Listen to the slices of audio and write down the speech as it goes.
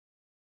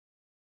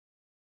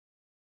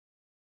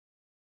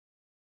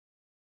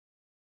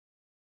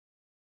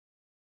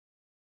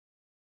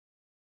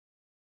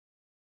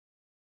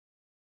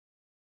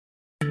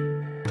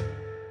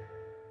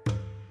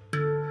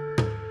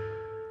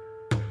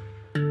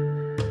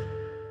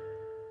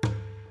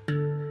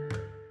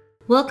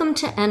Welcome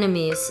to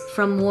Enemies,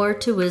 From War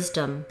to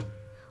Wisdom.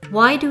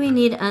 Why do we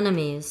need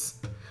enemies?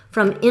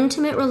 From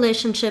intimate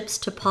relationships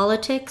to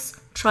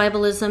politics,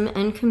 tribalism,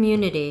 and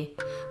community,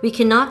 we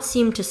cannot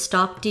seem to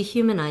stop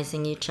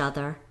dehumanizing each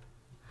other.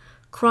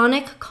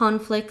 Chronic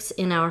conflicts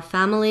in our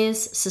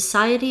families,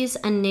 societies,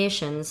 and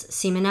nations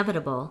seem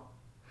inevitable.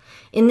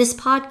 In this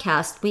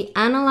podcast, we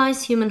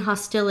analyze human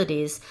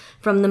hostilities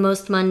from the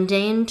most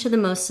mundane to the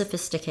most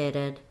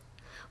sophisticated.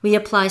 We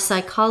apply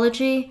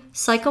psychology,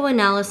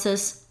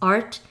 psychoanalysis,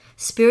 art,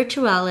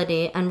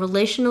 spirituality, and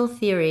relational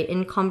theory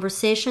in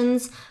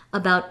conversations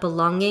about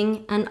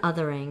belonging and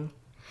othering.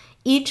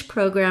 Each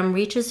program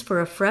reaches for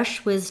a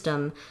fresh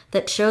wisdom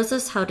that shows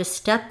us how to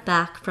step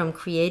back from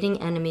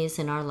creating enemies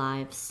in our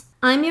lives.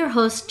 I'm your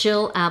host,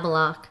 Jill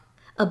Abelach,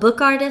 a book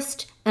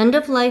artist,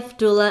 end-of-life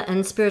doula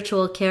and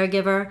spiritual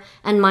caregiver,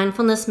 and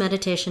mindfulness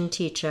meditation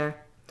teacher.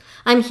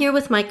 I'm here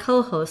with my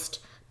co-host,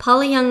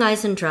 Polly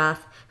Young-Eisendrath,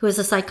 who is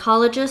a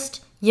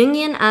psychologist,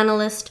 Jungian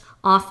analyst,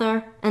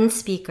 author, and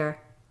speaker.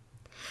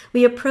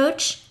 We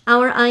approach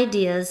our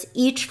ideas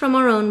each from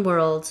our own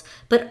worlds,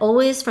 but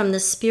always from the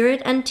spirit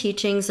and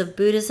teachings of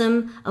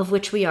Buddhism, of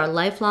which we are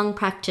lifelong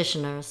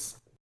practitioners.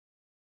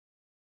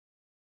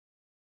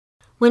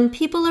 When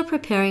people are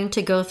preparing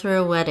to go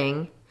through a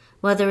wedding,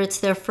 whether it's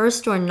their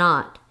first or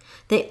not,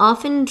 they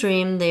often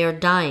dream they are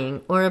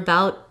dying or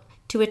about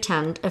to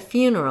attend a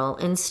funeral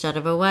instead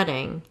of a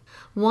wedding.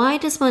 Why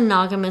does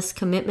monogamous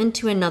commitment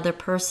to another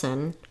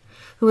person,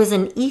 who is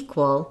an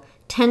equal,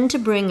 tend to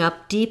bring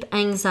up deep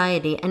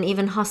anxiety and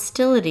even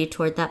hostility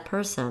toward that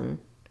person?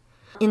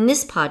 In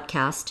this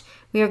podcast,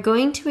 we are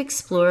going to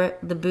explore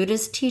the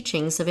Buddha's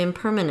teachings of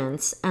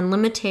impermanence and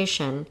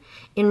limitation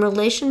in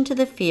relation to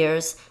the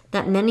fears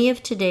that many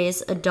of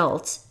today's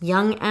adults,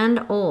 young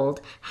and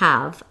old,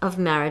 have of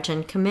marriage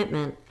and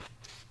commitment.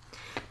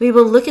 We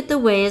will look at the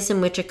ways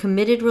in which a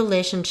committed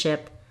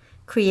relationship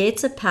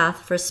creates a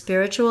path for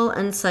spiritual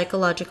and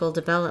psychological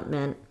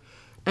development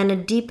and a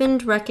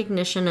deepened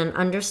recognition and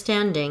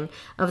understanding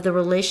of the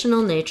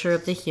relational nature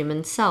of the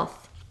human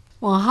self.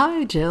 Well,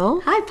 hi, Jill.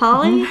 Hi,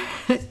 Polly.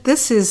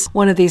 This is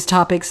one of these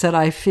topics that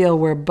I feel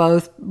we're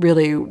both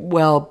really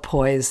well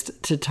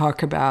poised to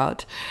talk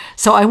about.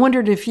 So I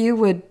wondered if you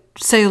would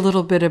say a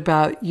little bit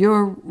about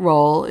your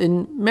role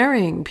in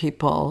marrying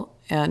people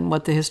and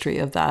what the history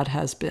of that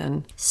has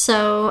been.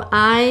 So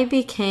I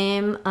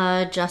became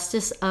a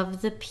justice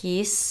of the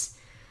peace,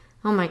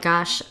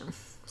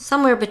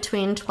 somewhere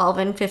between 12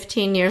 and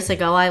 15 years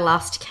ago. I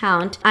lost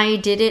count. I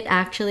did it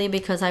actually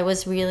because I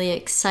was really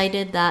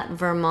excited that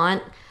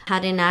Vermont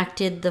had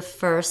enacted the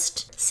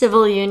first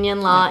civil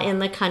union law in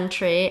the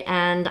country,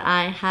 and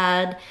I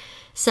had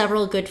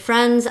several good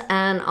friends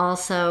and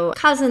also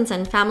cousins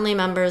and family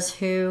members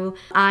who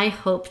I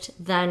hoped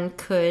then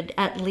could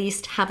at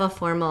least have a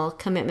formal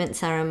commitment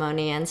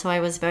ceremony. And so I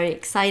was very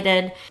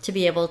excited to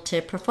be able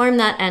to perform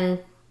that, and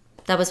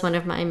that was one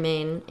of my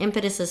main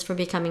impetuses for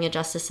becoming a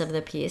justice of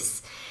the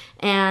peace.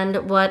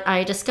 And what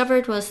I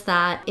discovered was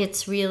that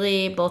it's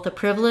really both a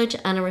privilege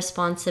and a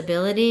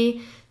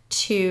responsibility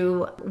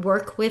to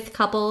work with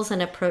couples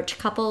and approach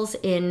couples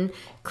in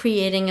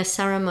creating a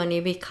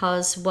ceremony,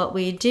 because what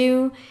we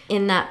do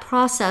in that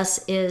process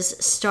is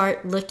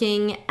start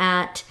looking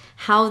at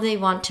how they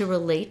want to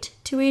relate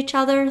to each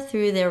other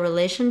through their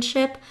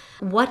relationship,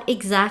 what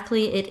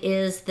exactly it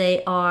is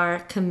they are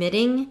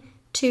committing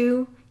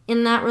to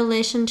in that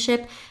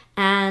relationship,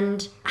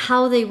 and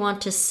how they want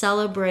to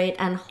celebrate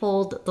and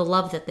hold the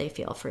love that they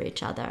feel for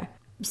each other.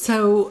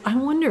 So I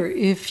wonder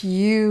if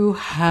you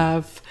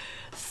have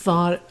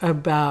thought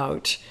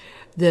about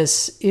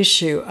this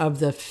issue of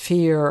the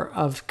fear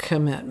of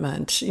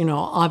commitment. You know,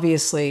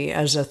 obviously,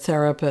 as a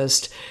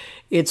therapist,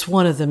 it's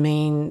one of the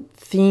main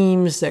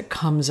themes that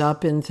comes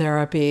up in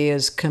therapy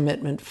is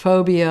commitment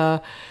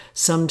phobia.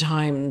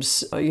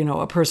 Sometimes,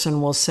 a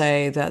person will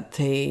say that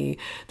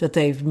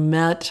they've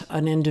met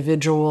an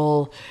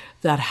individual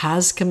that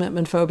has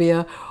commitment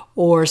phobia,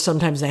 or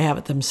sometimes they have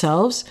it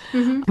themselves.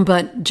 Mm-hmm.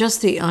 But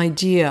just the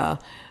idea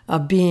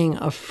of being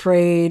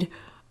afraid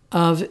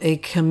of a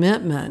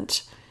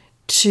commitment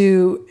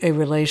to a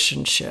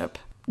relationship.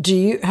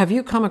 Have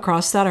you come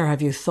across that, or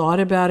have you thought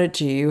about it?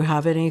 Do you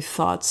have any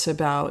thoughts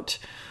about,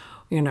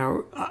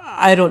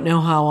 I don't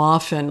know how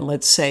often,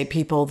 let's say,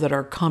 people that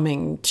are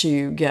coming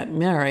to get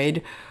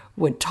married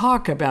would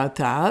talk about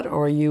that,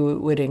 or you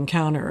would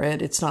encounter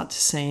it. It's not the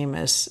same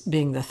as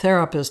being the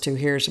therapist who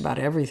hears about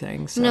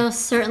everything. So. No,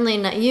 certainly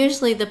not.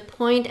 Usually the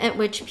point at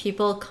which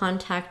people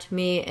contact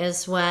me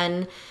is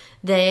when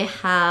they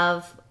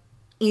have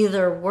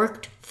either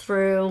worked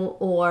through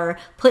or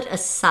put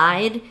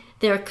aside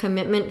their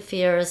commitment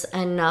fears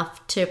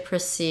enough to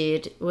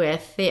proceed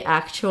with the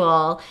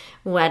actual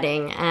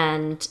wedding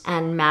and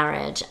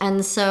marriage.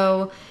 And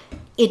so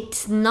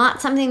it's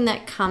not something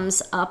that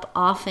comes up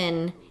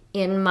often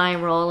in my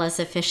role as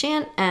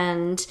officiant.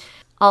 And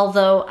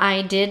although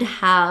I did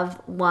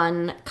have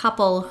one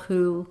couple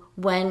who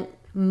went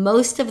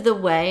most of the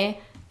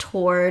way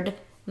toward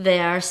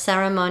their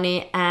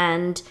ceremony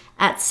and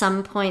at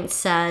some point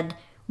said,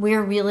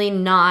 "We're really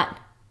not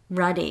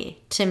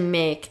ready to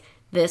make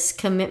this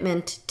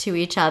commitment to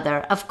each other.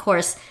 Of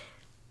course,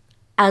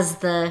 as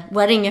the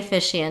wedding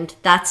officiant,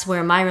 that's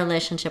where my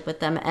relationship with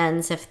them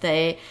ends. If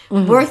they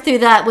work through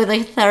that with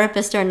a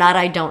therapist or not,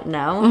 I don't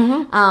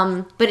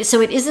know. But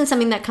so it isn't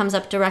something that comes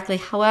up directly.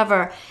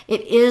 However,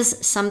 it is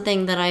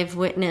something that I've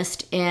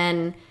witnessed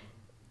in,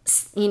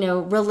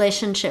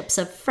 relationships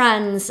of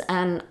friends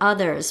and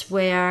others,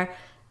 where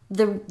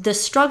the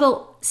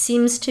struggle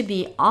seems to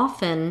be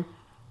often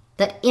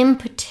that in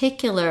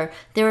particular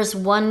there is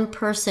one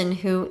person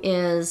who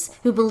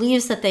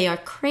believes that they are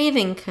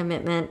craving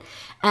commitment,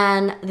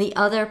 and the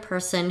other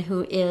person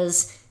who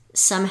is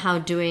somehow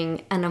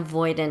doing an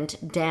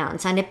avoidant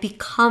dance, and it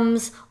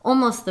becomes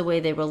almost the way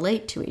they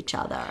relate to each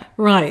other.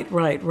 Right.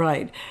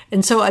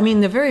 And so,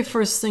 the very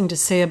first thing to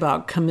say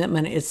about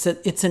commitment is that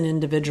it's an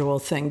individual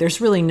thing.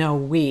 There's really no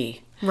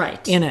we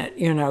in it,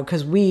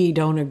 because we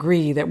don't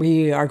agree that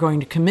we are going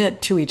to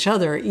commit to each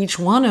other. Each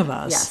one of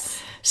us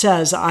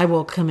says, I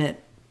will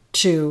commit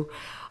to,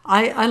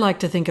 I like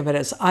to think of it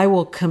as, I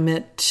will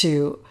commit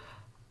to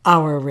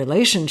our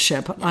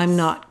relationship. Yes. I'm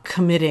not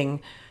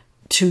committing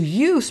to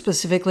you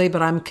specifically,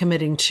 but I'm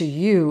committing to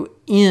you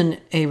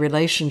in a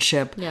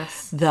relationship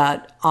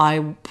that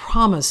I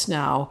promise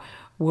now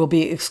will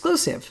be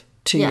exclusive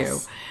to you.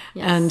 Yes.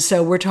 And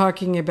so we're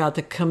talking about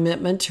the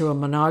commitment to a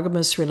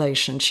monogamous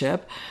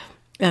relationship,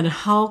 and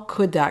how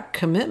could that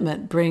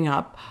commitment bring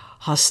up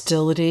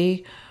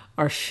hostility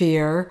or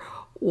fear?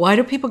 Why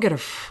do people get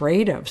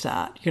afraid of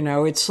that?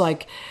 It's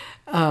like,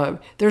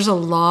 there's a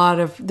lot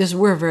of this.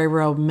 We're a very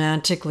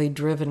romantically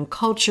driven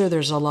culture.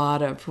 There's a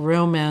lot of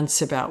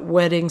romance about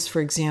weddings,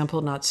 for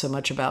example, not so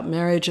much about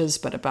marriages,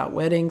 but about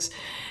weddings.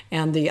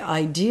 And the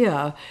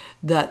idea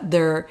that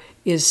there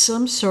is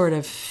some sort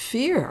of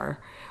fear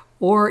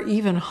or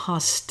even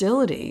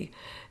hostility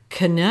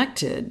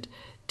connected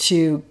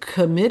to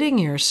committing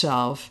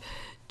yourself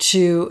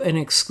to an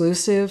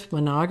exclusive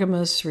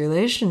monogamous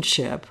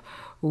relationship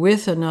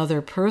with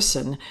another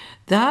person,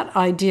 that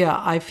idea,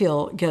 I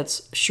feel,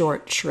 gets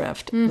short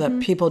shrift, that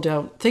people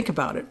don't think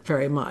about it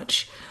very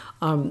much.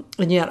 And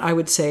yet I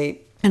would say,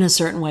 in a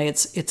certain way,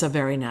 it's a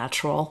very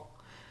natural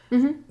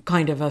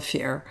kind of a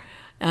fear.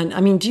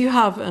 And do you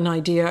have an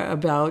idea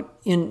about,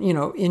 in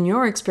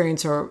your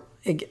experience, or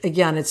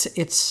again,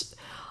 it's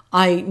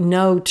I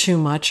know too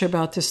much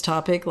about this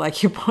topic,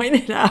 like you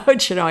pointed out.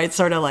 It's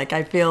sort of like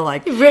I feel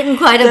like you've written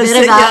quite a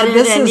bit about it.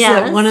 This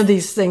is one of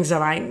these things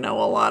that I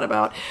know a lot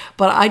about.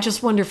 But I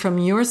just wonder, from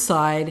your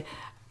side,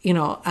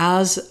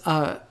 as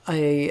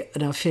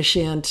an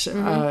officiant,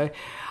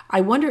 I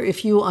wonder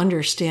if you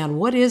understand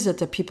what is it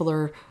that people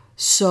are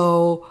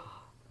so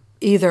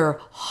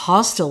either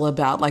hostile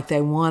about, like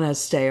they want to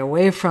stay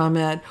away from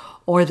it,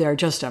 or they're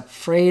just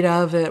afraid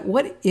of it.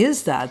 What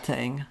is that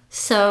thing?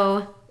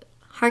 So,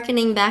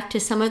 hearkening back to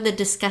some of the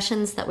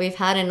discussions that we've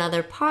had in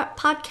other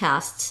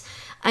podcasts,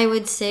 I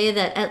would say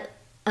that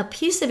a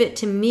piece of it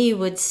to me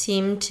would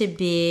seem to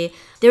be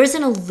there is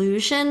an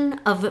illusion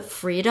of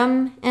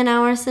freedom in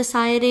our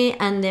society,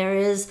 and there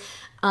is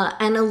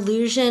an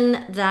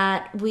illusion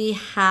that we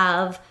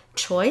have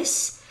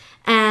choice.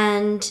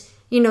 And,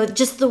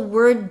 just the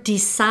word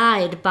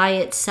decide by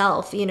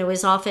itself,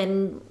 is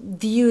often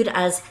viewed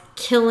as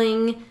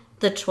killing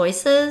the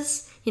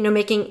choices,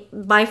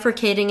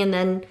 bifurcating and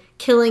then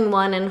killing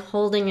one and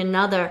holding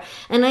another.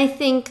 And I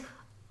think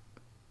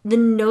the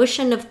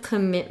notion of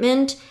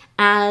commitment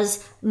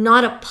as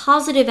not a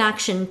positive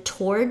action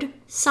toward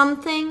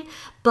something,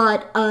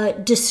 but a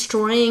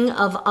destroying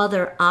of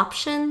other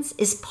options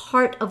is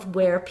part of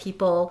where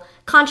people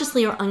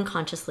consciously or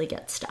unconsciously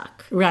get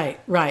stuck. Right.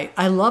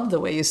 I love the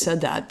way you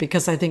said that,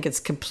 because I think it's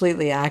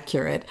completely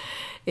accurate.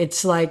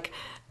 It's like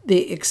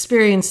the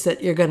experience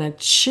that you're going to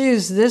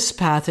choose this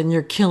path and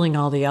you're killing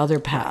all the other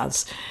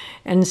paths.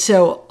 And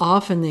so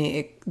often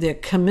the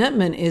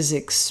commitment is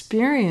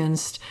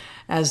experienced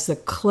as the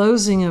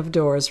closing of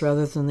doors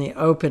rather than the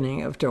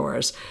opening of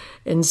doors.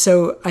 And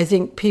so I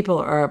think people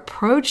are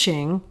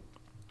approaching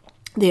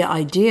the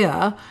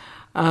idea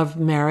of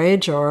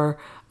marriage or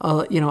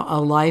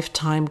a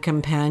lifetime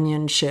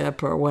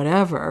companionship or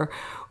whatever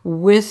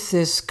with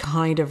this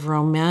kind of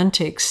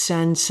romantic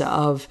sense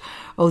of,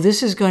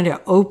 this is going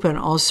to open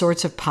all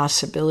sorts of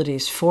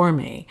possibilities for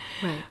me.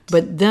 Right.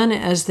 But then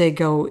as they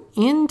go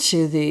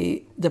into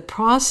the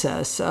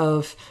process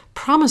of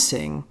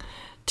promising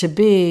to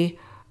be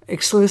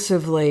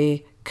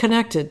exclusively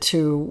connected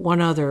to one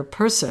other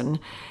person,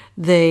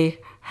 they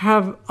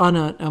have, on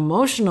an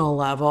emotional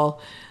level,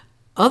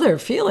 other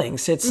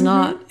feelings. It's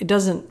not, it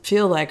doesn't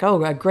feel like,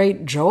 a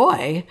great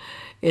joy.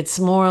 It's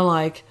more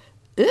like,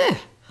 ugh.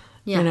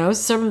 Yeah.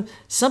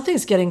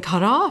 Something's getting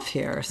cut off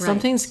here. Right.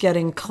 Something's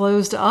getting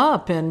closed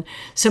up. And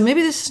so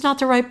maybe this is not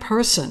the right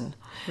person.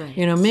 Right.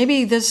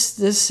 Maybe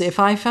this, if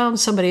I found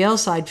somebody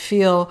else, I'd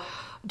feel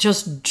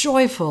just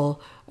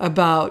joyful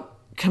about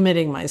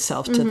committing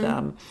myself to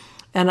them.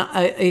 And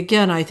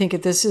I think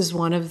that this is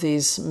one of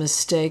these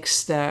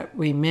mistakes that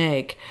we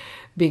make,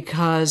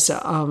 because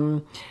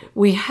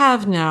we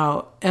have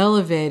now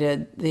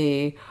elevated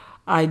the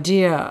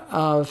idea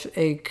of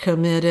a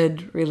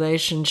committed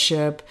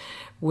relationship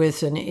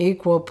with an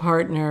equal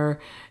partner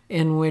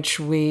in which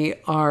we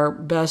are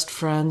best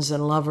friends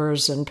and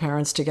lovers and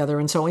parents together.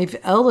 And so we've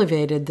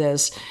elevated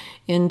this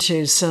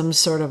into some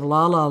sort of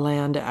la-la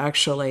land,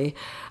 actually,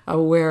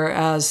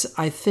 whereas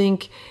I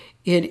think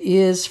it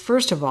is,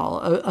 first of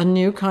all, a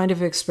new kind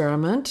of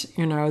experiment.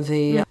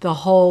 The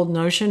whole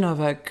notion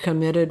of a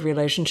committed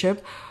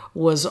relationship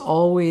was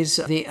always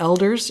the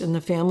elders in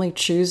the family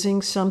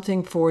choosing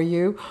something for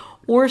you,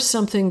 or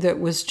something that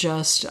was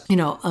just,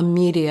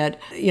 immediate.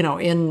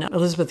 In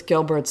Elizabeth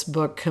Gilbert's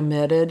book,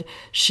 Committed,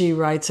 she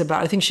writes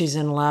about, I think she's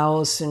in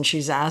Laos, and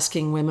she's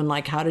asking women,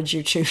 like, how did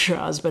you choose your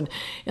husband?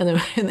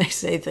 And they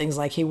say things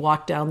like, he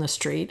walked down the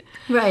street.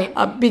 Right.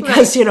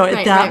 Because,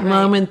 at that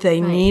moment, they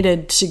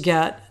needed to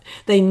get,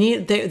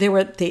 they were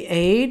at the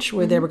age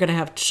where they were going to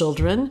have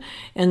children,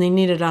 and they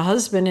needed a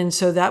husband. And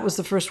so that was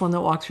the first one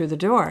that walked through the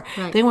door.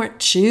 Right. They weren't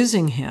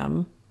choosing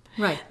him.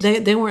 Right.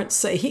 They weren't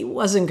say he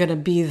wasn't going to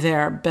be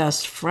their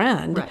best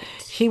friend. Right.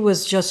 He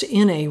was just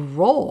in a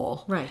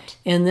role. Right.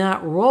 And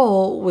that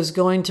role was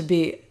going to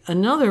be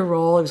another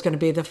role. It was going to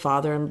be the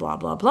father and blah,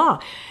 blah,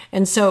 blah.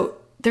 And so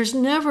there's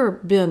never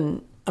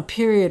been a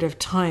period of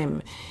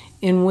time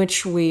in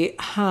which we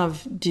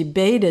have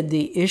debated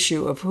the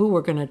issue of who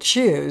we're going to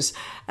choose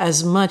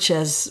as much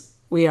as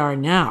we are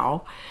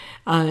now.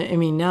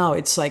 Now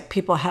it's like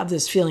people have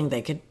this feeling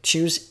they could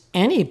choose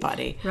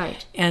anybody.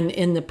 Right. And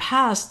in the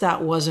past,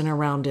 that wasn't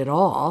around at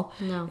all.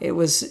 No. It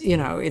was,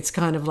 it's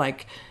kind of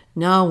like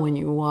now when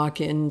you walk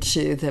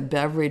into the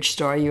beverage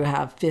store, you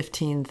have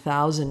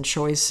 15,000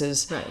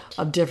 choices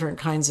of different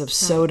kinds of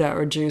soda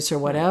or juice or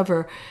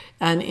whatever.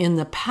 And in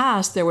the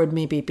past, there would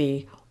maybe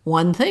be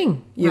one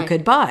thing you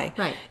could buy.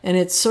 Right. And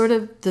it's sort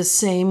of the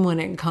same when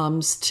it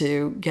comes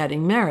to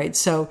getting married.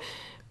 So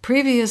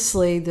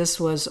previously,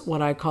 this was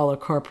what I call a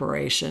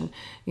corporation.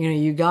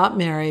 You got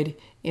married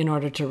in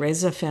order to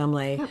raise a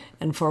family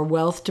and for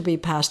wealth to be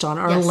passed on,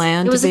 or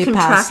land to be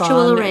passed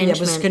on. Arrangement. It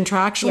was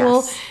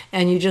contractual,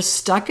 and you just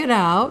stuck it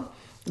out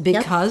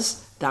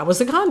because that was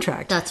the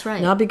contract. That's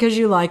right. Not because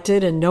you liked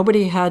it, and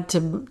nobody had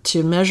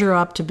to measure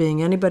up to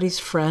being anybody's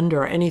friend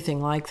or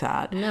anything like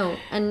that. No,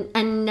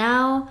 and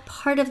now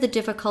part of the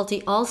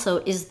difficulty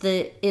also is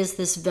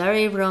this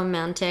very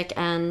romantic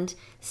and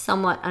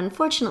somewhat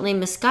unfortunately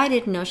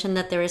misguided notion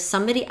that there is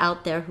somebody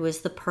out there who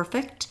is the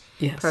perfect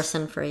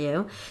person for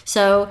you.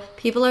 So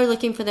people are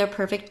looking for their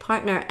perfect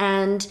partner,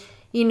 and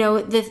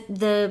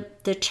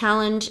the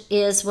challenge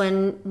is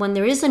when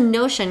there is a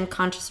notion,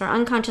 conscious or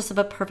unconscious, of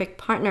a perfect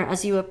partner,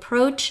 as you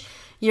approach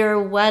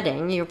your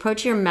wedding, you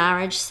approach your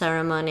marriage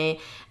ceremony,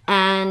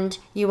 and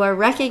you are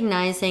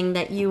recognizing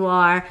that you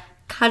are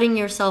cutting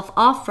yourself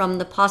off from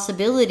the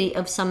possibility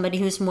of somebody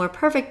who's more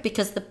perfect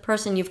because the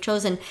person you've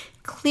chosen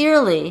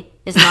clearly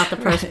is not the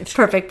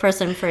perfect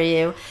person for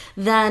you,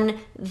 then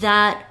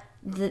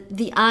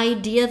the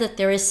idea that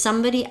there is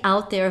somebody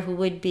out there who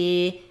would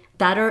be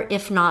better,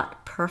 if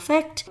not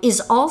perfect,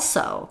 is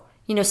also,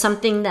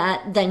 something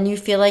that then you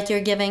feel like you're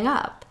giving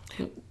up.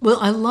 Well,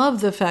 I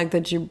love the fact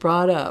that you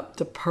brought up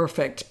the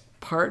perfect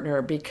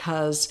partner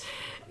because,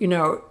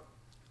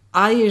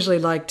 I usually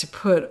like to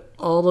put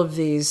all of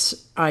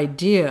these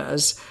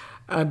ideas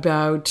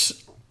about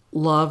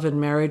love and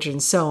marriage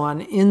and so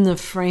on in the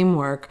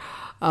framework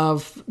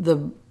of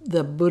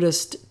the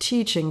Buddhist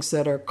teachings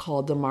that are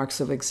called the marks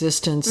of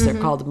existence.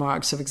 They're called the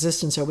marks of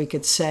existence, or we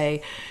could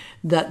say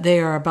that they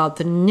are about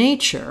the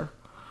nature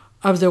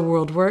of the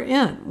world we're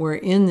in. We're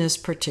in this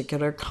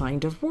particular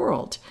kind of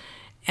world.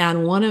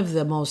 And one of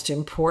the most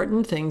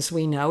important things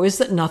we know is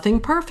that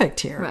nothing's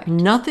perfect here. Right.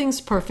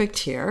 Nothing's perfect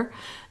here.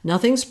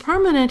 Nothing's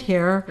permanent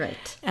here.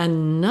 Right.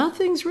 And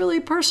nothing's really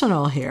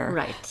personal here.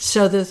 Right.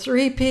 So the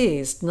 3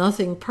 Ps,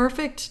 nothing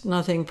perfect,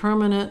 nothing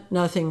permanent,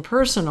 nothing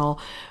personal,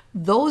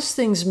 those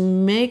things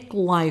make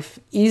life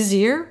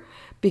easier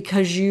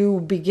because you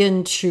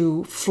begin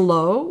to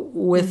flow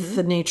with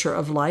the nature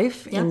of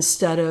life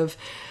instead of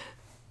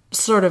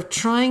sort of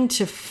trying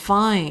to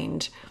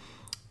find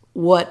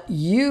what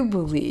you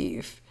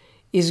believe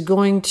is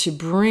going to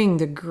bring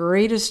the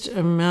greatest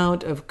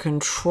amount of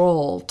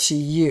control to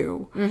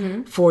you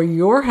for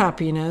your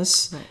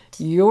happiness,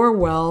 your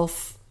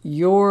wealth,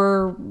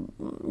 your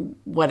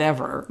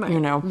whatever,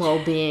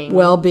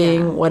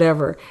 well-being,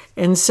 whatever.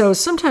 And so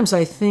sometimes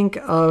I think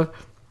of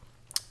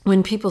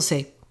when people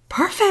say,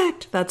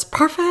 perfect,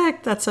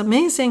 that's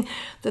amazing,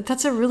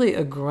 that's a really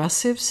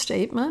aggressive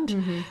statement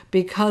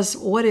because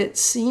what it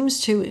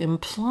seems to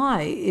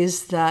imply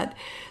is that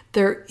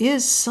there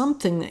is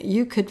something that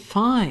you could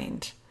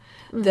find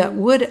that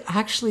would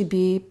actually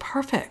be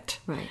perfect.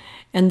 Right.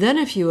 And then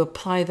if you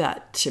apply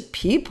that to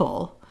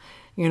people,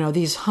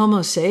 these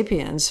Homo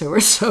sapiens who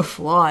are so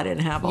flawed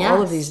and have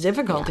all of these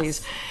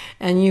difficulties,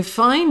 and you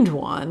find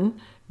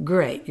one,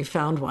 great, you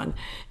found one.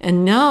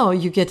 And now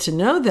you get to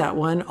know that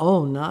one,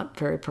 not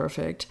very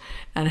perfect,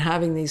 and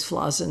having these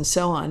flaws and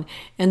so on.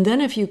 And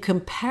then if you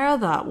compare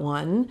that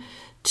one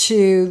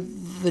to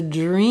the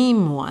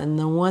dream one,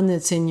 the one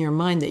that's in your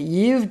mind that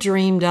you've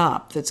dreamed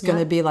up, that's going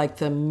to be like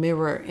the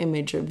mirror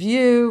image of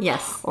you,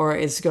 Yes. or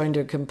it's going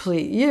to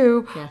complete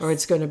you, Yes. or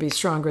it's going to be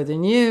stronger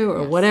than you,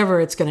 or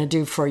whatever it's going to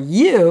do for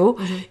you.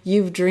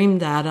 You've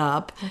dreamed that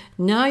up.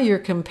 Now you're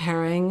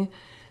comparing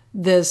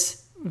this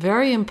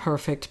very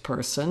imperfect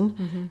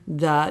person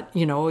that,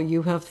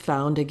 you have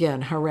found,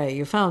 again, hooray,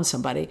 you found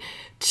somebody,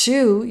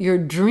 to your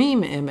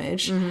dream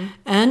image.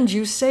 And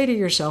you say to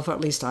yourself, or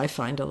at least I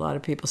find a lot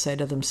of people say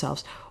to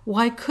themselves,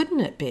 why couldn't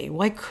it be?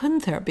 Why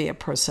couldn't there be a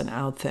person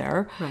out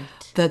there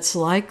that's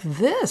like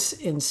this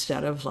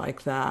instead of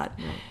like that?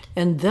 Right.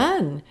 And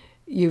then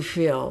you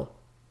feel,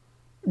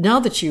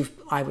 now that you've,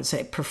 I would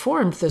say,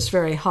 performed this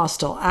very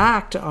hostile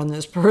act on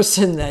this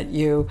person that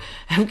you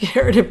have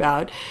cared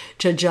about,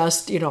 to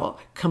just,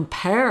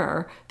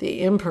 compare the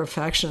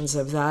imperfections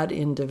of that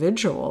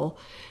individual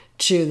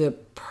to the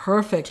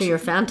perfect, to your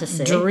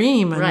fantasy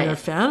dream and Right. your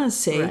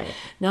fantasy. Right.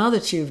 Now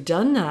that you've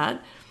done that,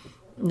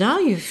 now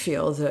you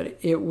feel that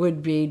it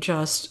would be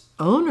just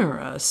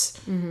onerous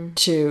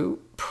to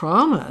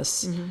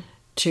promise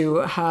to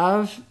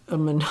have a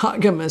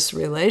monogamous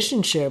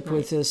relationship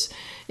with this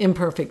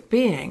imperfect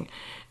being.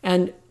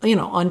 And,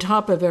 on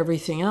top of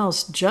everything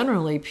else,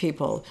 generally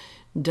people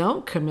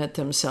don't commit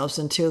themselves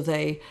until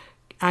they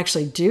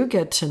actually do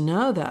get to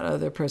know that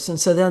other person.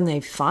 So then they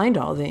find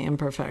all the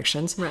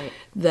imperfections. Right.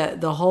 That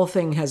the whole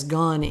thing has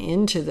gone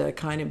into the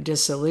kind of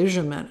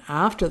disillusionment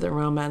after the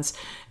romance.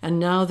 And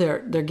now they're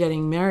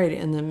getting married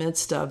in the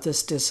midst of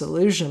this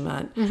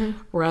disillusionment,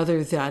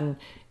 rather than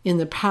in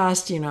the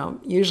past,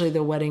 usually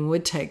the wedding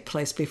would take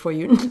place before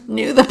you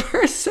knew the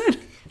person.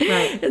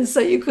 Right. And so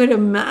you could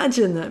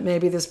imagine that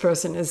maybe this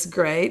person is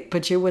great,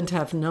 but you wouldn't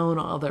have known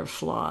all their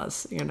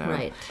flaws,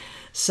 Right.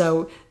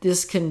 So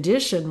this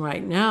condition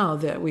right now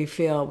that we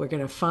feel we're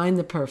going to find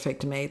the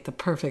perfect mate, the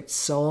perfect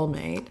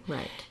soulmate.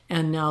 Right.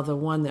 And now the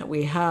one that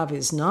we have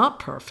is not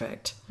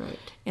perfect. Right.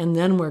 And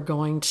then we're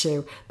going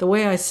to, the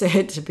way I say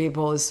it to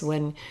people is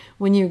when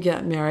you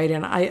get married,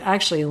 and I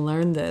actually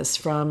learned this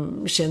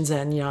from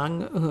Shinzen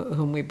Young,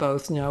 whom we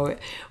both know,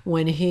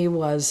 when he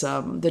was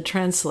the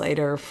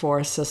translator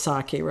for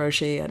Sasaki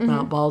Roshi at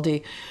Mount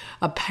Baldy.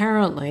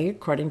 Apparently,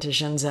 according to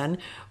Shinzen,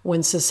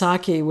 when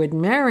Sasaki would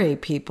marry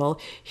people,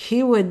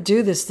 he would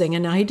do this thing,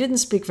 and now he didn't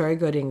speak very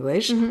good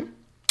English,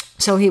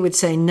 so he would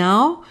say,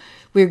 now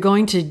we're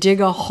going to dig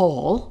a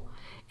hole,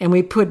 and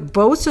we put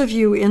both of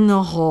you in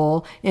the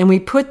hole, and we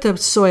put the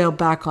soil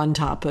back on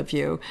top of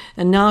you,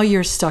 and now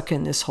you're stuck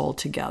in this hole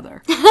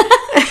together.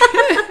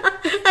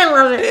 I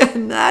love it.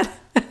 And that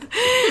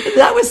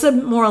was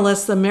more or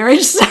less the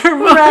marriage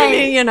ceremony,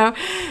 Right.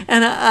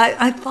 And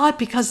I thought,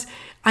 because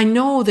I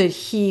know that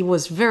he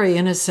was very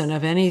innocent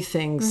of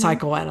anything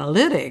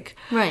psychoanalytic.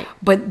 Right.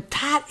 But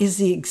that is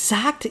the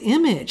exact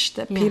image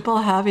that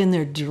people have in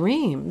their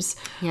dreams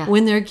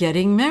when they're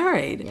getting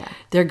married. Yeah.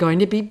 They're going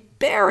to be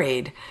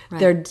buried.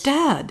 They're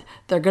dead.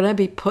 They're going to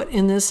be put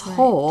in this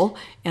hole,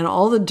 and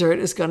all the dirt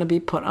is going to be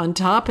put on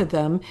top of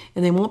them,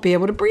 and they won't be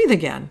able to breathe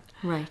again.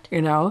 Right.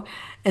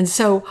 And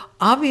so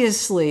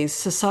obviously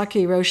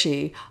Sasaki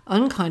Roshi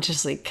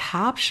unconsciously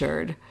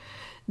captured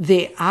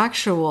the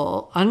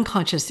actual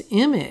unconscious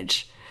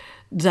image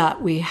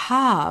that we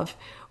have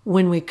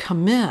when we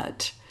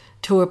commit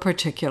to a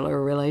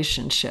particular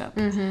relationship.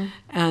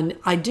 And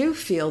I do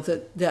feel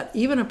that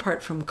even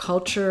apart from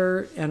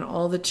culture and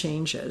all the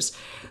changes,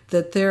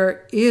 that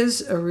there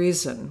is a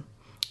reason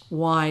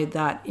why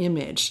that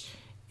image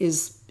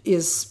is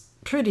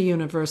pretty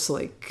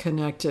universally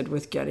connected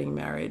with getting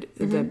married.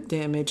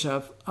 The image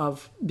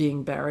of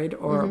being buried,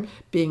 or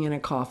being in a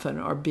coffin,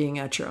 or being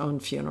at your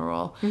own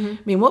funeral. I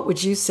mean, what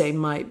would you say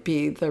might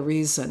be the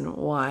reason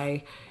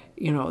why,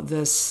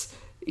 this,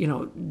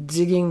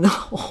 digging the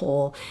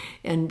hole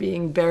and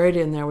being buried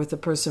in there with the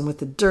person with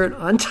the dirt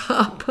on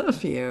top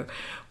of you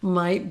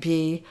might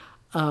be,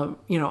 an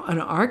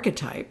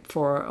archetype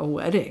for a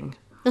wedding?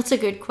 That's a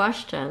good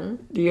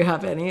question. Do you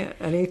have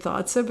any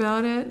thoughts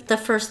about it? The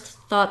first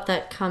thought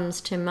that comes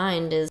to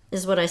mind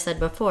is what I said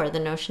before, the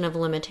notion of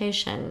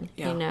limitation,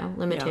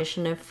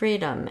 limitation of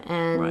freedom.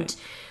 And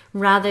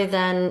rather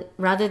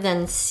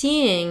than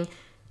seeing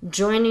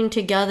joining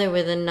together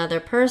with another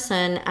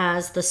person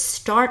as the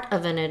start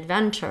of an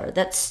adventure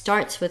that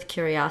starts with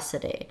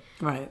curiosity.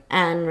 Right.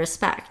 And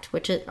respect,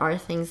 which are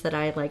things that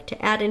I like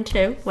to add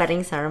into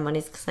wedding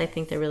ceremonies because I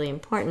think they're really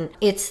important.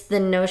 It's the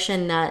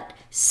notion that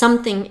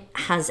something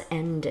has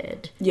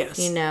ended. Yes.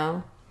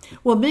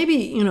 Well,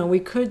 maybe,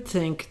 we could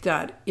think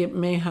that it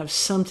may have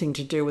something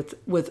to do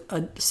with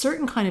a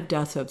certain kind of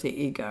death of the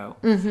ego.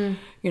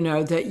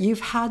 That you've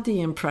had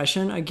the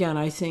impression, again,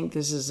 I think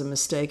this is a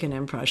mistaken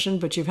impression,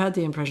 but you've had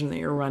the impression that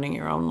you're running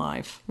your own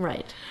life.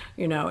 Right.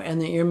 And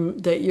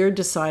that you're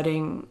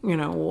deciding,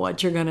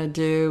 what you're going to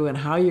do and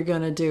how you're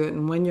going to do it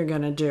and when you're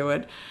going to do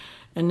it.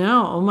 And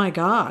now, oh my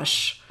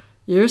gosh,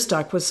 you're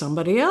stuck with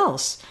somebody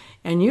else.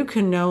 And you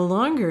can no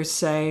longer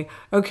say,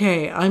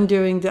 okay, I'm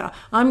getting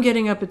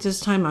up at this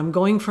time, I'm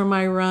going for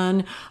my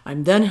run,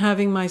 I'm then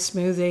having my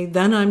smoothie,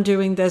 then I'm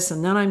doing this,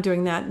 and then I'm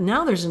doing that.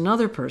 Now there's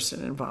another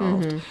person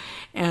involved.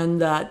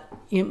 And that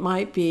it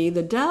might be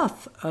the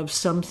death of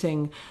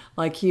something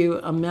like you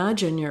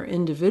imagine your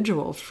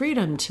individual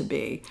freedom to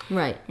be.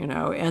 Right.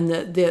 And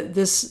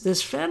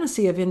this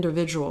fantasy of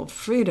individual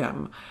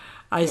freedom,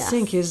 I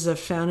think, is the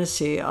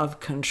fantasy of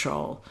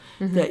control,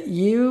 that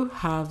you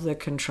have the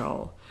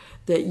control,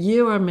 that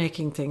you are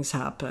making things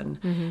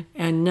happen,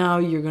 and now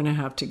you're going to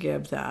have to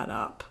give that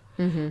up.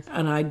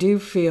 And I do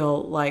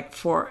feel like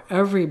for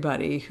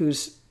everybody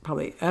who's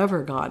probably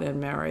ever gotten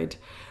married,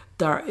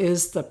 there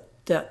is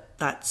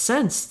that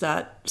sense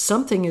that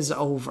something is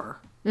over.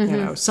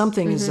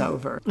 Something is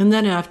over. And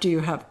then after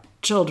you have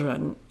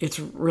children, it's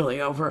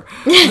really over.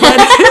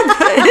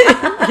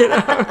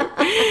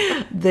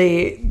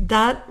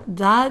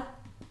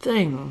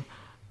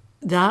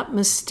 That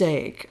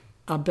mistake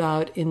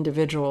about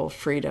individual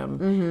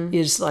freedom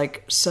is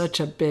like such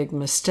a big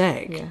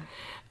mistake.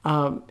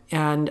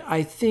 And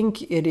I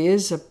think it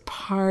is a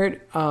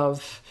part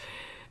of,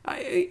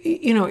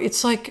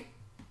 it's like,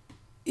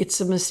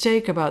 it's a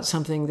mistake about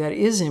something that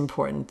is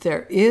important.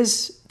 There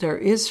is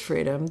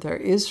freedom. There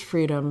is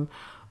freedom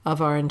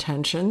of our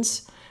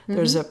intentions.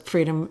 There's a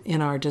freedom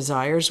in our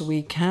desires.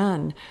 We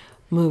can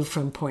move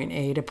from point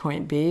A to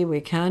point B.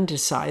 We can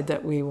decide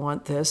that we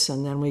want this,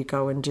 and then we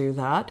go and do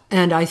that.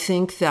 And I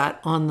think that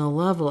on the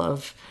level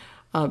of,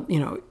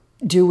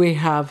 do we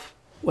have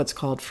what's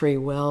called free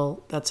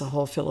will? That's a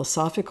whole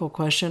philosophical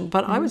question.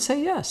 But I would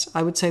say yes.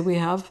 I would say we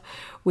have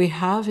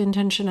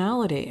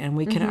intentionality, and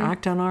we can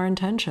act on our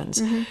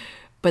intentions.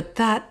 But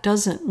that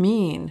doesn't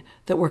mean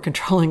that we're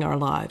controlling our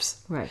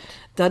lives. Right.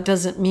 That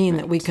doesn't mean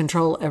that we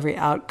control every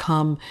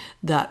outcome,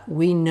 that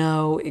we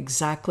know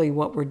exactly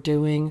what we're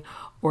doing,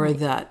 or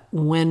that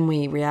when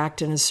we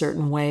react in a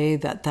certain way,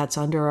 that's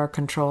under our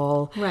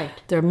control. Right.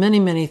 There are many,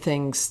 many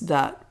things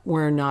that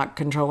we're not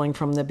controlling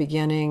from the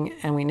beginning,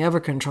 and we never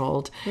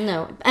controlled.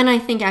 No. And I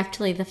think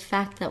actually the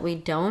fact that we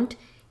don't,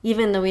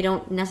 even though we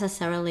don't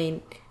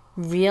necessarily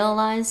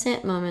realize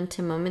it moment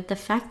to moment, the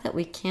fact that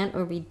we can't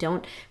or we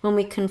don't, when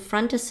we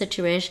confront a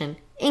situation,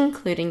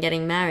 including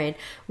getting married,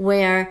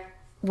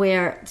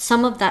 where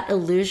some of that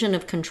illusion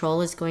of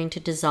control is going to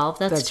dissolve,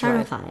 that's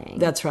terrifying.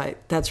 Right.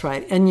 That's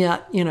right. And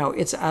yet,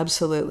 it's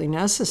absolutely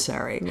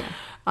necessary. Yeah.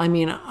 I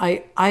mean,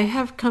 I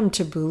have come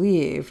to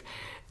believe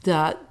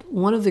that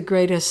one of the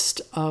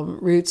greatest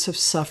roots of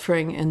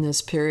suffering in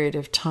this period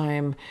of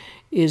time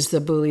is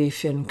the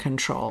belief in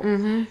control.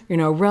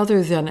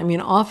 Rather than,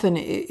 often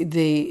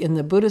in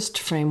the Buddhist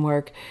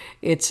framework,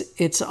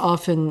 it's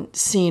often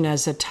seen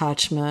as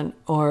attachment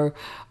or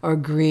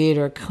greed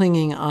or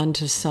clinging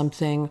onto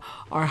something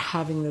or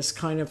having this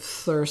kind of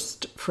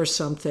thirst for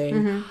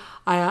something.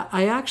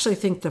 I actually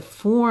think the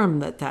form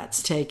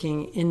that's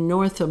taking in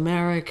North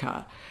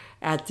America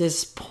at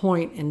this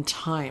point in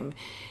time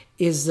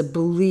is the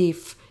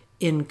belief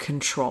in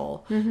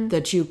control,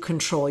 that you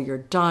control your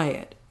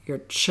diet, your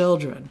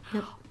children,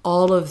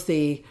 all of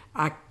the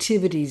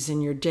activities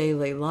in your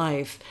daily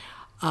life,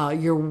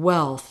 your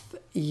wealth,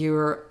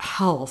 your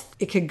health.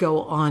 It could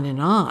go on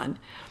and on.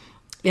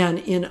 And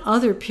in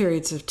other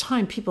periods of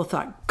time, people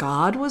thought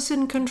God was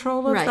in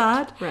control of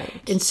that.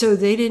 Right. And so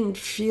they didn't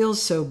feel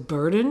so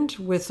burdened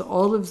with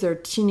all of their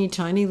teeny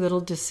tiny little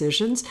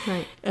decisions.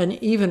 Right.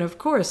 And even, of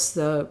course,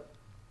 the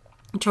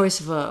choice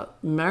of a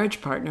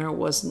marriage partner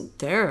wasn't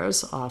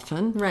theirs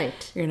often.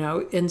 Right.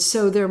 And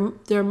so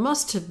there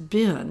must have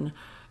been,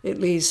 at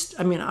least,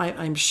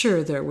 I'm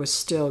sure there was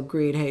still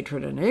greed,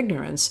 hatred, and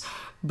ignorance,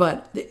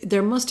 but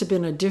there must have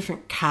been a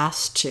different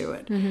cast to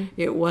it.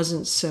 It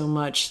wasn't so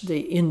much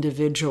the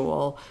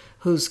individual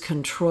who's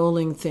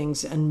controlling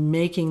things and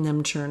making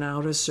them turn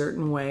out a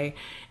certain way,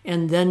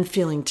 and then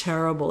feeling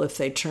terrible if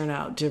they turn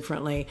out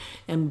differently,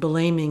 and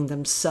blaming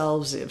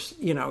themselves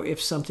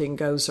if something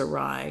goes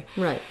awry.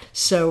 Right.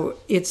 So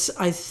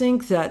I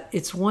think that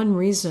it's one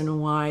reason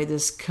why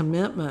this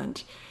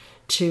commitment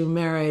to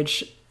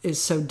marriage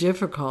is so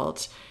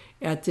difficult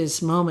at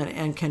this moment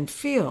and can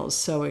feel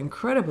so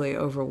incredibly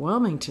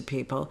overwhelming to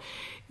people,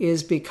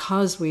 is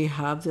because we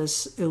have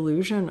this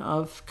illusion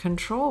of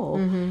control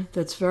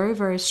that's very,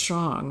 very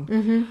strong.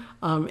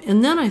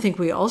 And then I think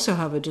we also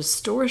have a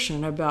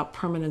distortion about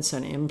permanence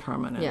and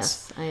impermanence.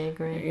 Yes, I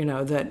agree.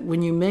 That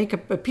when you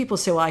people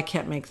say, well, I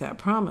can't make that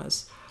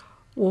promise.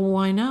 Well,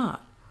 why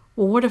not?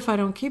 Well, what if I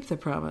don't keep the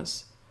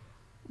promise?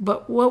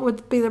 But what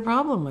would be the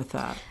problem with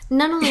that?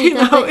 Not only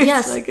that, but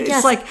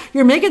it's like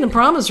you're making the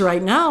promise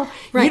right now.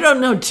 Right. You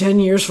don't know 10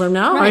 years from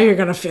now how you're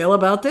going to feel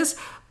about this.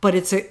 But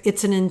it's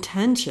an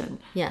intention.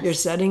 Yes. You're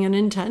setting an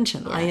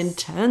intention. Yes. I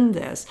intend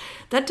this.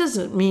 That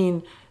doesn't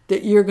mean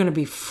that you're going to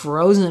be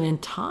frozen in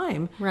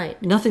time.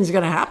 Right. Nothing's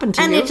going to happen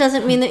to you. And it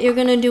doesn't mean that you're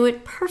going to do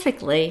it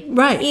perfectly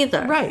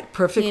either. Right.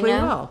 Perfectly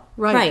well.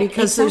 Right.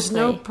 Because there's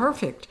no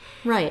perfect.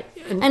 Right.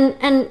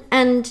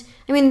 And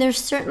there's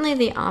certainly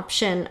the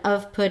option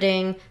of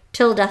putting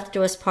till death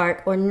do us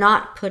part or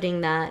not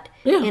putting that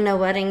in a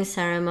wedding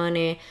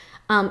ceremony.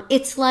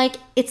 It's like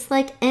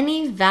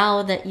any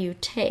vow that you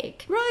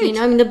take. Right. You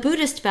know, I mean, the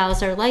Buddhist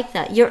vows are like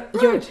that.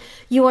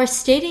 You are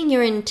stating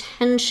your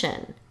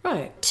intention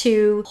Right.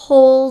 to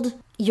hold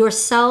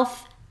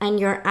yourself and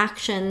your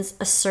actions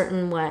a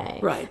certain way.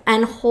 Right.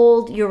 And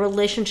hold your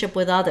relationship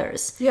with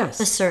others Yes.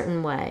 a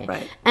certain way.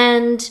 Right.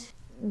 And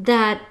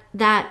that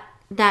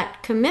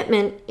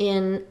commitment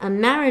in a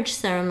marriage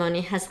ceremony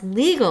has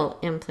legal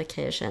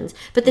implications,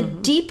 but the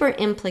deeper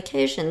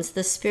implications,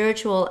 the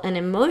spiritual and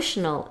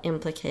emotional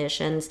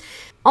implications,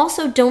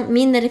 also don't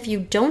mean that if you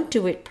don't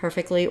do it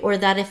perfectly, or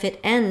that if it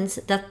ends,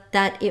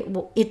 that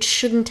it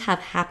shouldn't have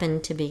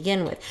happened to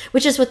begin with,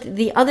 which is what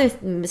the other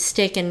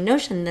mistaken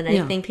notion that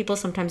I think people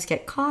sometimes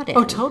get caught in.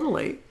 Oh,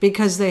 totally.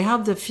 Because they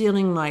have the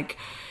feeling like,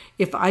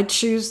 if I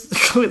choose,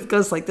 it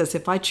goes like this,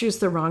 if I choose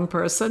the wrong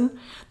person,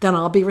 then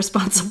I'll be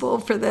responsible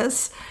for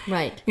this.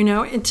 Right. You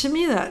know, and to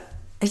me that,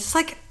 it's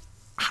like,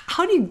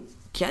 how do you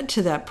get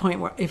to that point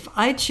where if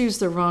I choose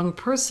the wrong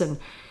person,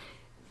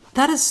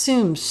 that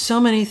assumes so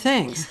many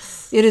things.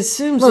 Yes. It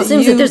assumes that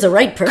there's a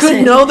right person.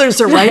 Could know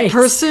there's a right Right.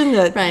 person,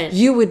 that Right.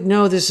 you would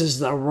know this is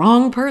the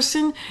wrong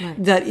person,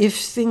 Right. that if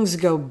things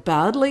go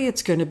badly,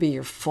 it's going to be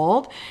your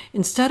fault.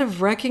 Instead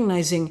of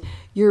recognizing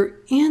you're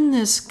in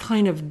this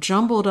kind of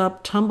jumbled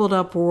up, tumbled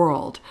up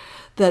world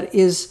that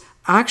is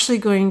actually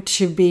going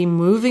to be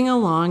moving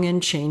along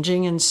and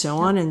changing and so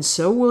on, and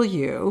so will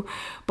you.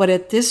 But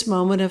at this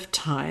moment of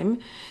time,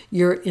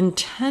 you're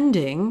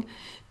intending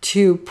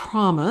to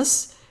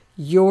promise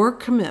your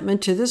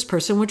commitment to this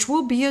person, which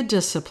will be a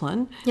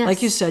discipline. Yes.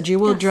 Like you said, you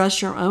will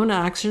address your own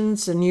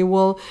actions, and you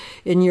will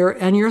in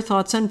your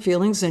thoughts and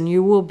feelings, and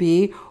you will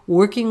be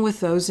working with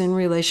those in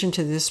relation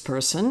to this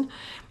person.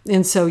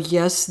 And so,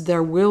 yes,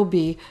 there will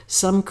be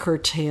some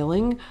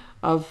curtailing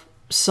of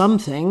some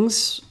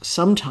things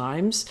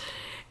sometimes,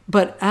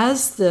 but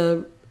as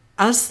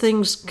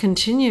things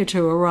continue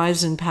to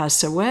arise and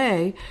pass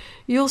away,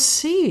 you'll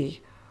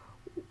see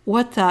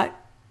what that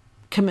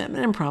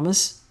commitment and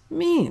promise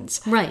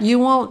means. Right. You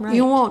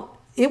won't,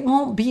 it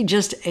won't be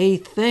just a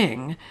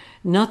thing.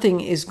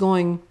 Nothing is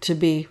going to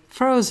be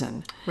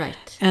frozen.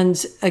 Right.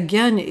 And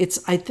again,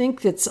 I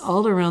think it's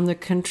all around the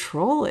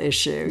control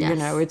issue. Yes. You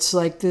know, it's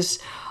like this,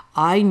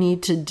 I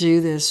need to do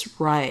this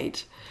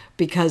right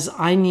because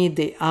I need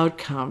the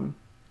outcome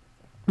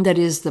that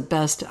is the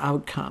best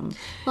outcome,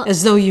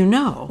 as though you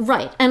know.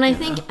 Right. And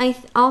I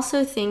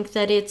also think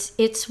that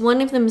it's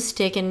one of the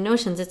mistaken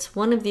notions. It's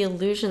one of the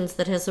illusions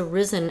that has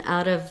arisen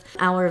out of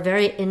our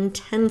very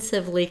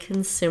intensively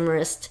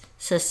consumerist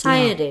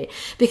society.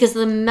 Because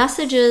the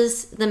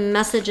messages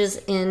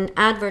in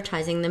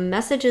advertising, the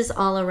messages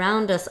all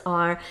around us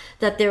are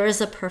that there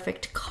is a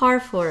perfect car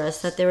for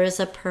us, that there is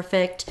a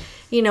perfect,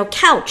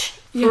 couch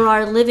for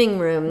our living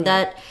room,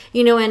 that,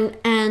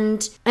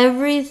 and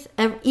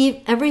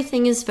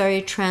everything is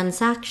very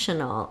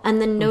transactional.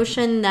 And the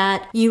notion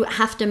that you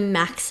have to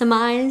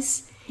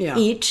maximize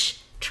each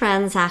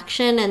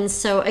transaction. And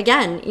so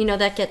again,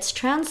 that gets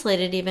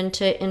translated even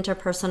to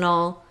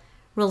interpersonal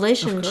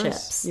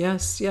relationships.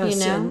 Yes.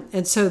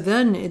 And so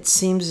then it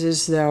seems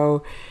as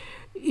though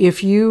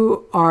if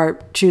you are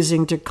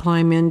choosing to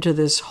climb into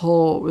this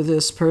hole with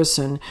this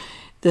person,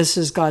 this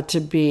has got to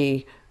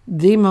be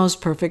the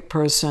most perfect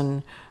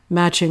person,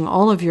 matching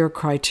all of your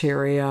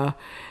criteria,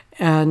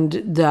 and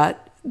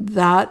that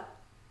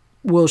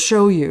will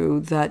show you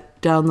that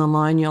down the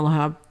line you'll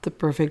have the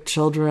perfect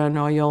children,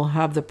 or you'll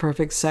have the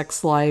perfect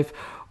sex life,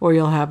 or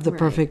you'll have the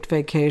perfect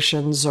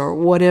vacations, or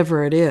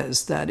whatever it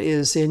is that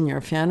is in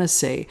your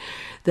fantasy,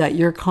 that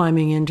you're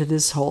climbing into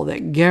this hole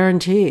that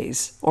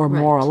guarantees, or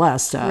more or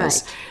less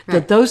does,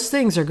 that those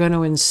things are going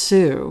to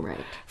ensue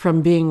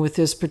from being with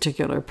this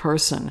particular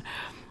person.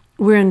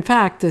 Where in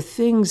fact, the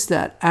things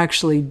that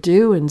actually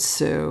do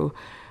ensue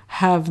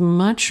have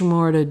much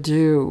more to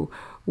do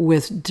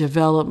with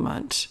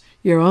development,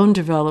 your own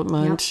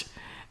development.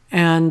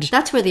 And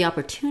that's where the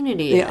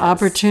opportunity is. The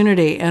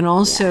opportunity, and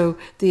also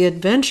the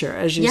adventure,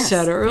 as you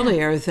said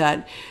earlier,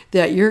 that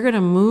you're going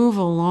to move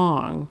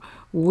along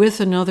with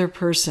another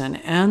person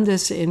and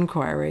this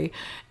inquiry.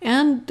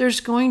 And there's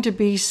going to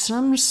be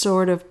some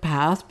sort of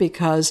path,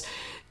 because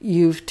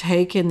you've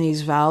taken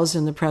these vows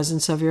in the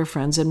presence of your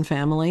friends and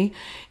family,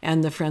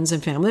 and the friends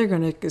and family are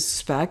going to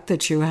expect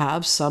that you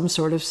have some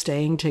sort of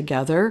staying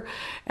together,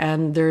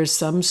 and there's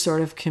some sort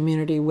of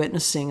community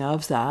witnessing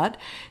of that.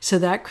 So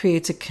that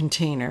creates a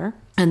container,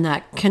 and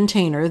that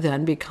container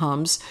then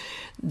becomes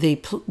the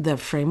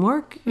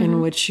framework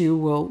in which you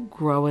will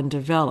grow and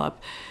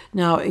develop.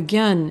 Now,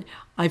 again,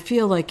 I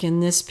feel like in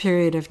this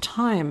period of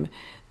time,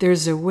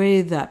 there's a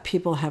way that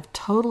people have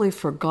totally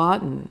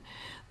forgotten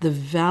the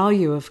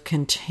value of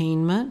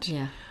containment,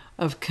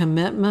 of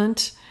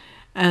commitment,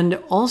 and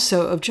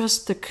also of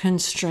just the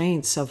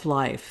constraints of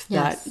life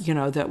that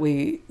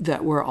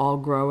we're all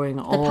growing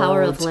old. The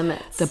power of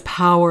limits. The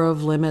power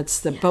of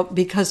limits.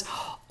 Because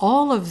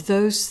all of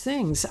those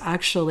things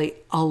actually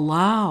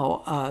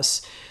allow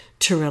us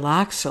to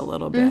relax a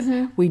little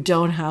bit. We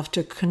don't have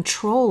to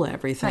control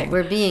everything. Right,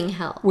 we're being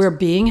held. We're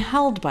being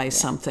held by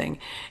something.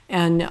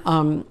 And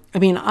I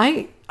mean,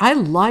 I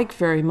like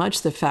very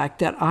much the fact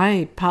that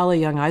Paula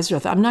Young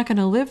Eisdorf, I'm not going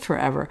to live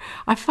forever.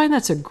 I find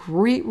that's a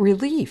great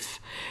relief.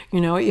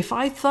 You know, if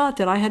I thought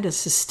that I had to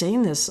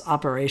sustain this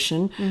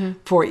operation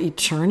for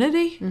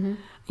eternity,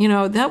 you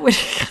know, that would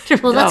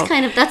well,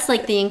 that's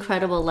like the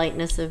incredible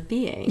lightness of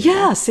being.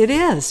 Yes, it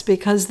is,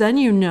 because then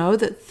you know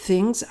that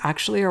things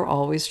actually are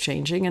always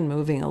changing and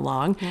moving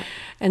along. Yeah.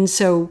 And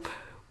so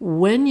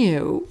when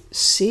you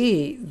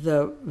see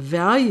the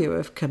value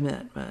of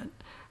commitment,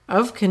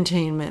 of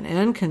containment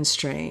and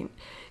constraint,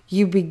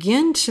 you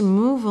begin to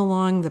move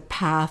along the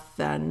path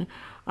then,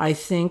 I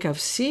think, of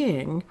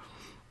seeing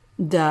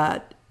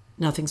that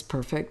nothing's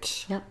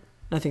perfect,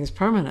 nothing's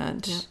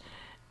permanent,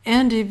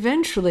 and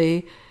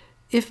eventually,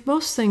 if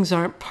most things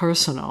aren't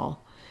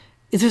personal,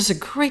 there's a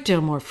great deal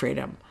more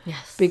freedom.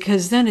 Yes.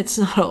 Because then it's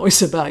not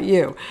always about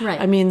you. Right.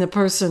 I mean, the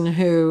person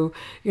who,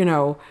 you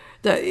know,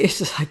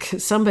 it's like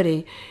if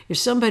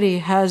somebody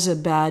has a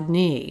bad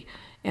knee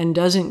and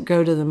doesn't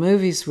go to the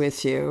movies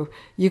with you,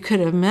 you could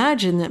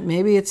imagine that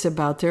maybe it's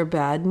about their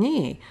bad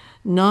knee,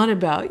 not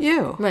about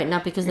you. Right,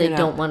 not because they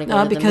don't want to go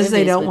not to the movies. Not because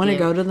they don't want to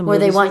go to the movies. Or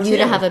they want you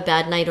with to have a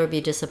bad night or be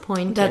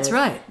disappointed. That's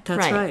right.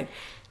 That's right.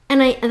 And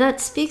that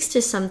speaks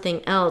to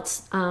something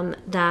else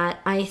that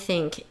I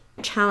think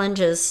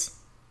challenges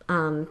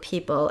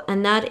people,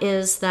 and that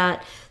is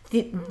that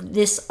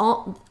this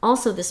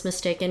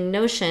mistaken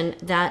notion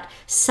that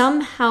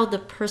somehow the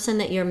person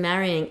that you're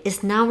marrying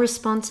is now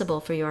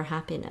responsible for your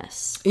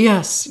happiness.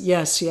 Yes.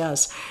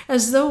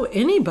 As though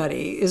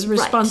anybody is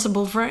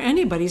responsible for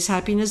anybody's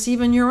happiness,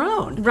 even your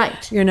own.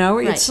 Right. You know,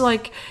 it's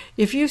like,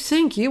 if you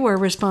think you are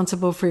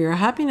responsible for your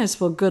happiness,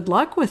 well, good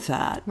luck with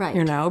that. Right.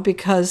 You know,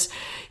 because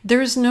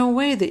there's no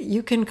way that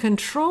you can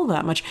control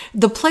that much.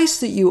 The place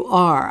that you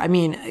are, I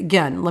mean,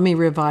 again, let me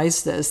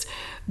revise this,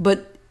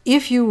 but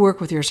if you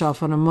work with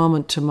yourself on a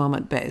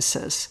moment-to-moment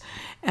basis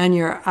and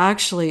you're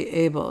actually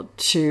able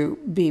to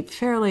be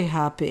fairly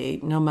happy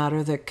no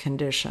matter the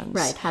conditions.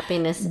 Right,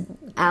 happiness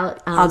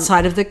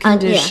outside of the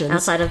conditions.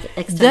 Outside of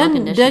external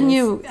conditions. Then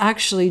you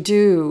actually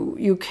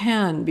you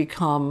can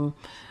become,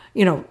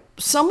 you know,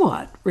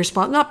 somewhat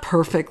not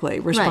perfectly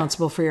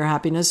responsible for your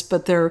happiness,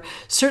 but there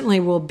certainly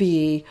will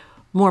be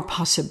more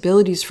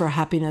possibilities for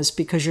happiness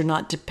because you're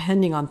not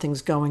depending on things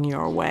going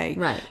your way.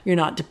 Right. You're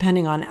not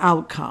depending on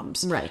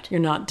outcomes. Right. You're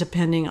not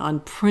depending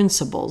on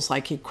principles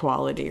like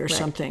equality or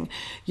something.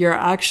 You're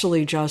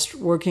actually just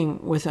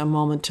working with a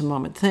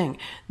moment-to-moment thing.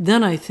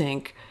 Then I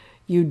think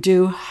you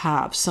do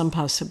have some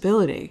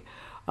possibility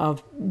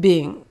of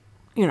being,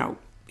 you know,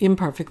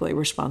 imperfectly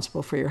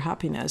responsible for your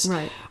happiness.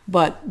 Right.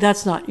 But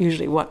that's not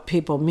usually what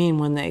people mean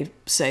when they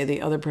say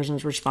the other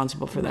person's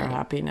responsible for their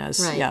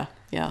happiness. Right. Yeah.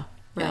 Right.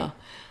 Yeah.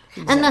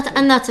 Exactly.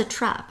 And that's a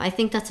trap. I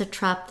think that's a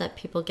trap that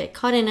people get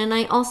caught in. And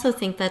I also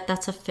think that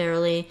that's a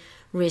fairly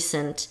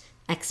recent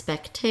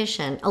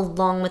expectation,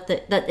 along with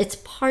that it's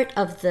part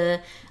of the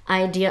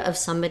idea of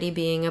somebody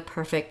being a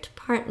perfect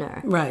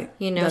partner. Right.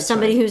 You know, That's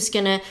somebody right. who's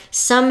going to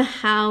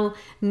somehow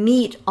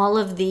meet all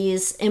of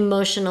these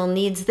emotional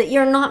needs that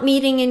you're not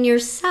meeting in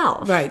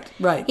yourself. Right.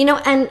 You know,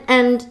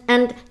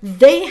 and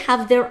they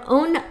have their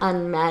own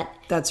unmet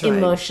That's right.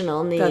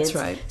 emotional needs. That's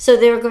right. So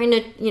they're going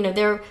to, you know,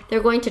 they're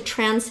going to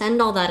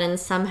transcend all that and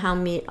somehow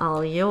meet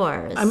all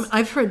yours.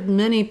 I've heard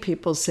many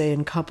people say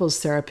in couples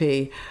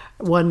therapy,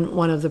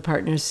 one of the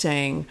partners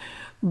saying,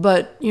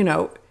 but, you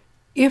know,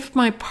 if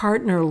my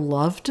partner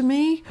loved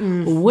me,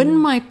 wouldn't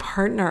my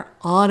partner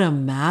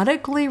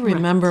automatically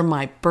remember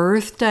my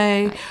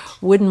birthday? Right.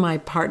 Wouldn't my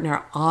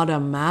partner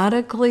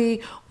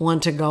automatically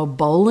want to go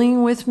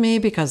bowling with me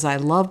because I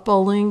love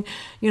bowling?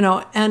 You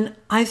know, and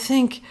I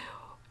think,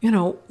 you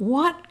know,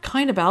 what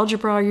kind of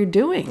algebra are you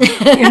doing?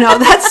 You know,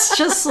 that's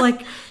just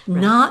like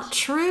not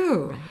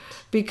true. Right.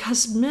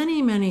 Because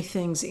many, many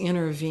things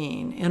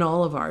intervene in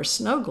all of our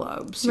snow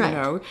globes, you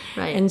know.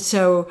 Right. And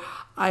so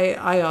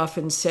I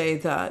often say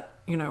that,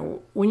 you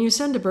know, when you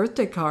send a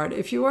birthday card,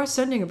 if you are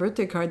sending a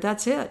birthday card,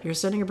 that's it. You're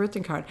sending a birthday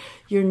card.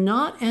 You're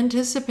not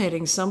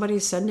anticipating somebody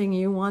sending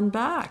you one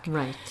back.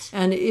 Right.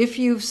 And if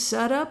you've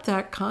set up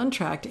that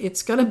contract,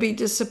 it's going to be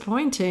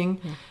disappointing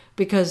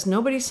because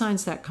nobody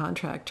signs that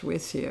contract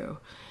with you.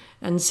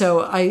 And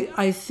so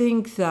I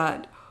think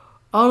that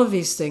all of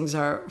these things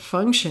are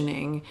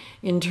functioning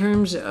in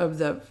terms of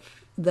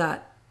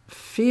that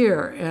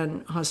fear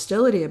and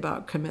hostility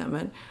about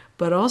commitment,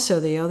 but also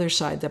the other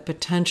side, the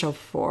potential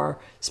for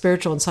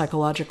spiritual and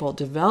psychological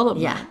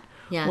development.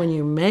 Yeah. When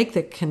you make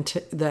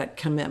that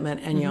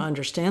commitment and you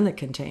understand the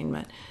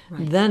containment,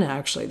 then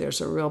actually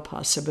there's a real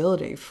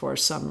possibility for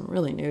some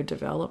really new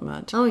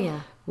development. Oh,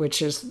 yeah.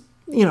 Which is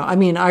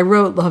I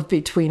wrote Love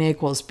Between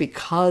Equals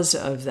because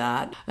of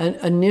that. And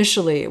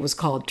initially, it was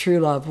called True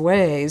Love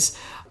Ways,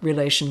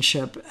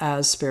 Relationship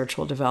as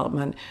Spiritual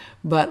Development.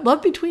 But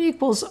Love Between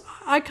Equals,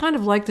 I kind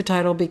of like the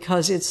title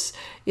because it's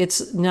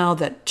now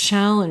that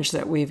challenge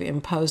that we've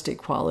imposed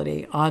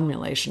equality on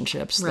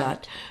relationships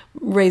that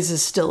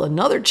raises still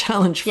another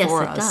challenge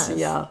for us. Does.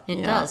 Yeah,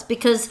 it does.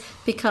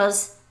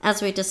 Because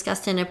as we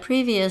discussed in a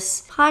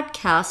previous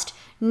podcast,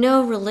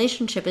 no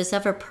relationship is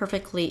ever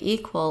perfectly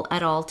equal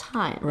at all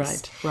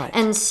times. Right.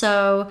 And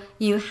so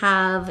you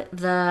have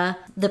the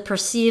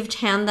perceived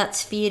hand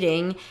that's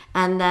feeding,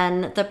 and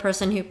then the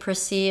person who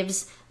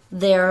perceives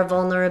their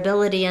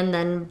vulnerability and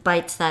then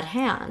bites that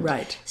hand.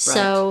 Right.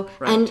 So,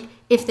 and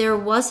if there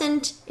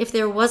wasn't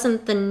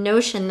the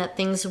notion that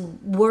things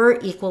were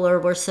equal or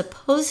were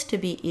supposed to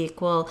be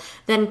equal,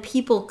 then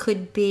people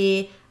could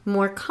be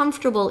more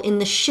comfortable in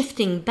the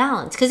shifting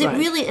balance, because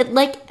it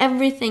like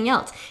everything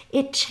else,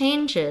 it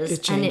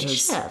changes and it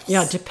shifts.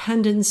 Yeah,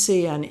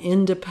 dependency and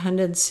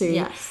independency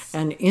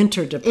and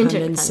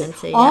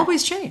interdependency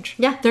always change.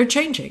 Yeah, they're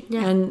changing.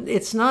 Yeah. And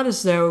it's not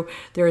as though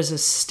there is a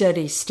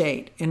steady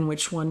state in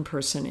which one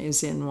person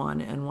is in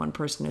one and one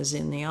person is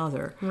in the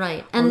other.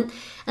 Right. And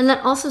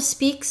that also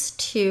speaks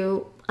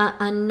to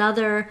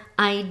another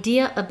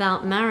idea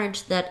about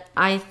marriage that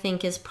I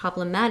think is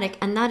problematic,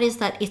 and that is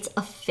that it's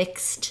a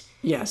fixed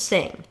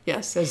thing.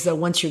 Yes, as though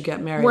once you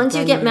get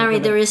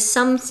married. There is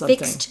some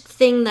fixed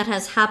thing that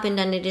has happened,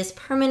 and it is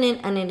permanent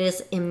and it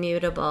is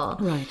immutable.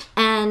 Right.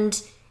 And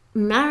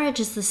marriage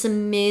is this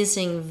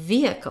amazing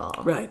vehicle.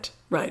 Right.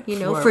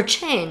 For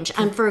change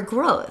and for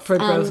growth. For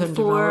growth and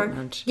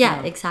development.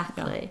 Yeah,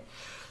 exactly. Yeah.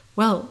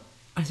 Well,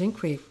 I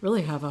think we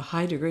really have a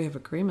high degree of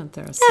agreement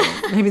there. So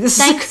maybe this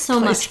is a good so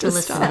place much,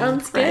 Melissa.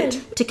 Sounds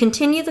good. To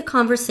continue the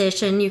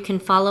conversation, you can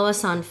follow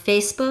us on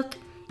Facebook,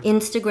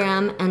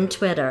 Instagram, and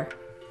Twitter.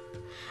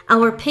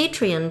 Our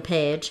Patreon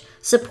page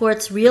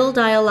supports Real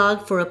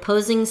Dialogue for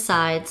Opposing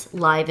Sides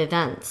live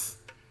events.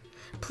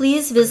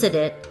 Please visit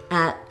it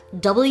at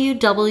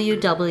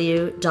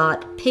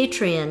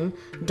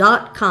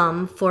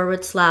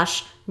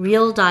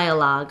www.patreon.com/Real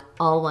Dialogue,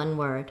 all one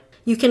word.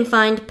 You can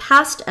find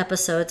past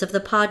episodes of the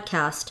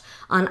podcast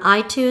on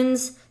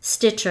iTunes,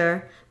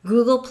 Stitcher,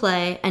 Google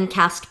Play, and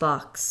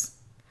CastBox.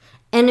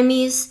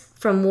 Enemies: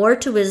 From War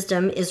to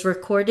Wisdom is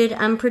recorded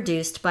and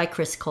produced by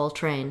Chris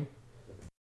Coltrane.